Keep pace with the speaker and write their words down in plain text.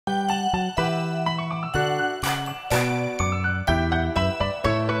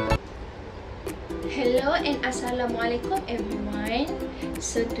and Assalamualaikum everyone.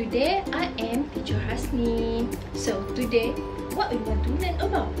 So today I am teacher Hasni. So today what we want to learn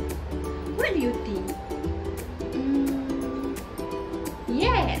about? What do you think?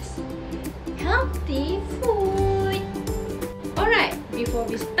 Yes, healthy food. Alright, before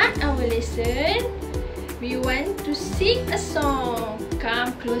we start our lesson, we want to sing a song.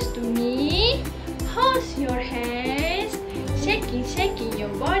 Come close to me. Hold your hands, shaking your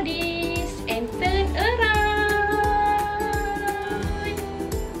bodies, and turn around.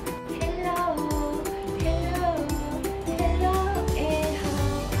 Hello, hello, hello, and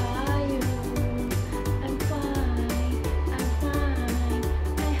how are you? I'm fine, I'm fine.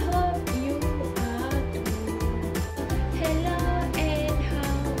 I hope you are too. Hello, and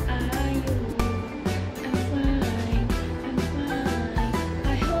how are you? I'm fine, I'm fine.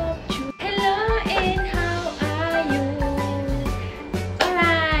 I hope you. Hello, and how are you?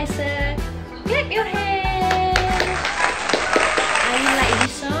 Alright, so clap your hands. Are you like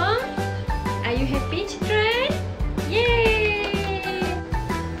this song? Are you happy, children? Yay!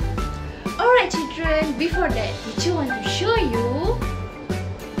 Alright, children, before that, teacher want to show you.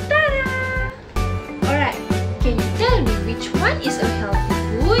 Ta-da! Alright, can you tell me which one is a healthy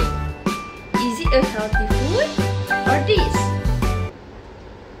food? Is it a healthy food? Or this?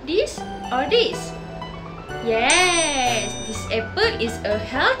 This or this? Yes, this apple is a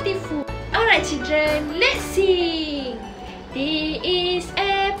healthy food. Alright, children, let's sing. D is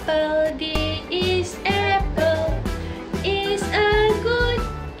apple, D is apple. Is a good,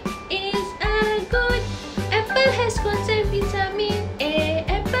 is a good. Apple has contain vitamin A.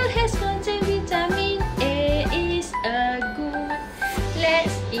 Apple has contain vitamin A. Is a good.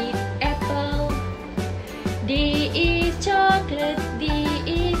 Let's eat apple. D is chocolate, D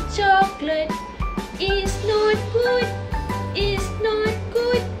is chocolate. Is not good, is not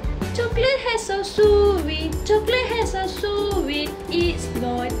good. Chocolate has so sweet, chocolate has so sweet. It's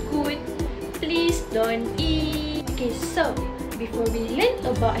not good. Please don't eat. Okay, so before we learn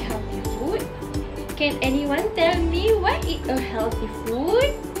about healthy food, can anyone tell me what is a healthy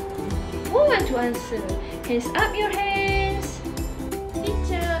food? Who want to answer? Hands up your hands.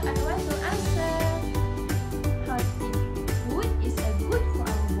 Teacher, I want to answer. Healthy food is a good for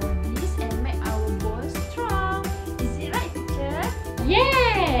our bodies and make our bones strong. Is it right, teacher?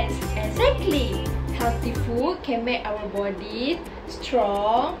 Yes, exactly. Healthy food can make our body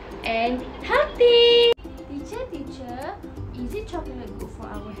strong and healthy. Teacher, is it chocolate good for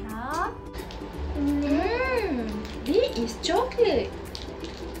our health? This is chocolate.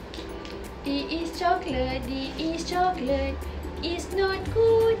 D is chocolate, D is chocolate. It's not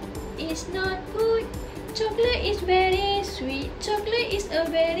good, it's not good. Chocolate is very sweet, chocolate is a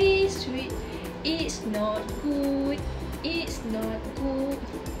very sweet. It's not good, it's not good.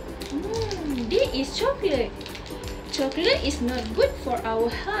 This is chocolate. Chocolate is not good for our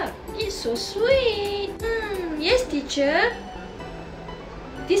health. It's so sweet. Yes, teacher.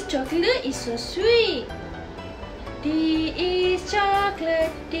 This chocolate is so sweet. D is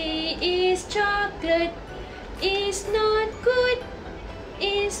chocolate, D is chocolate. It's not good,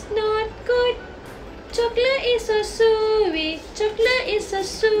 it's not good. Chocolate is so sweet, chocolate is so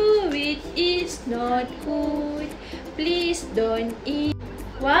sweet. It's not good. Please don't eat.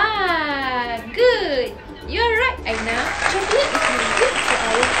 Wow, good. You're right, Aina. Chocolate is not good for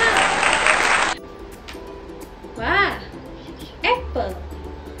our health. Wow, apple.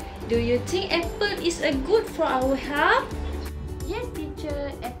 Do you think apple is a good for our health? Yes,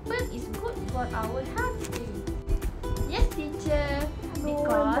 teacher. Apple is good for our health too. Yes, teacher.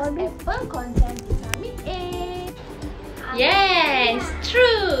 Because apple contains vitamin A. Yes,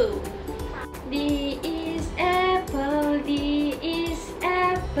 true. D is apple, D is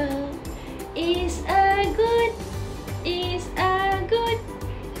apple. Is a good, is a good.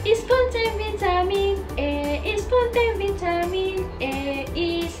 Is contain vitamin A, is contain vitamin A.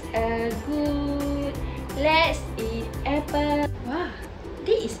 Is a good. Let's eat apple. Wow,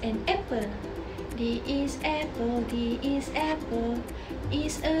 this is an apple. D is apple, D is apple.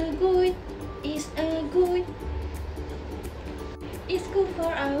 Is a good, is a good. It's good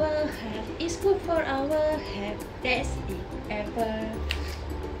for our health, it's good for our health. Let's eat apple.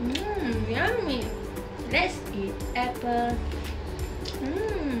 Yummy. Let's eat apple.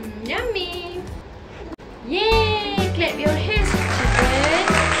 Yummy. Yay! Clap your hands.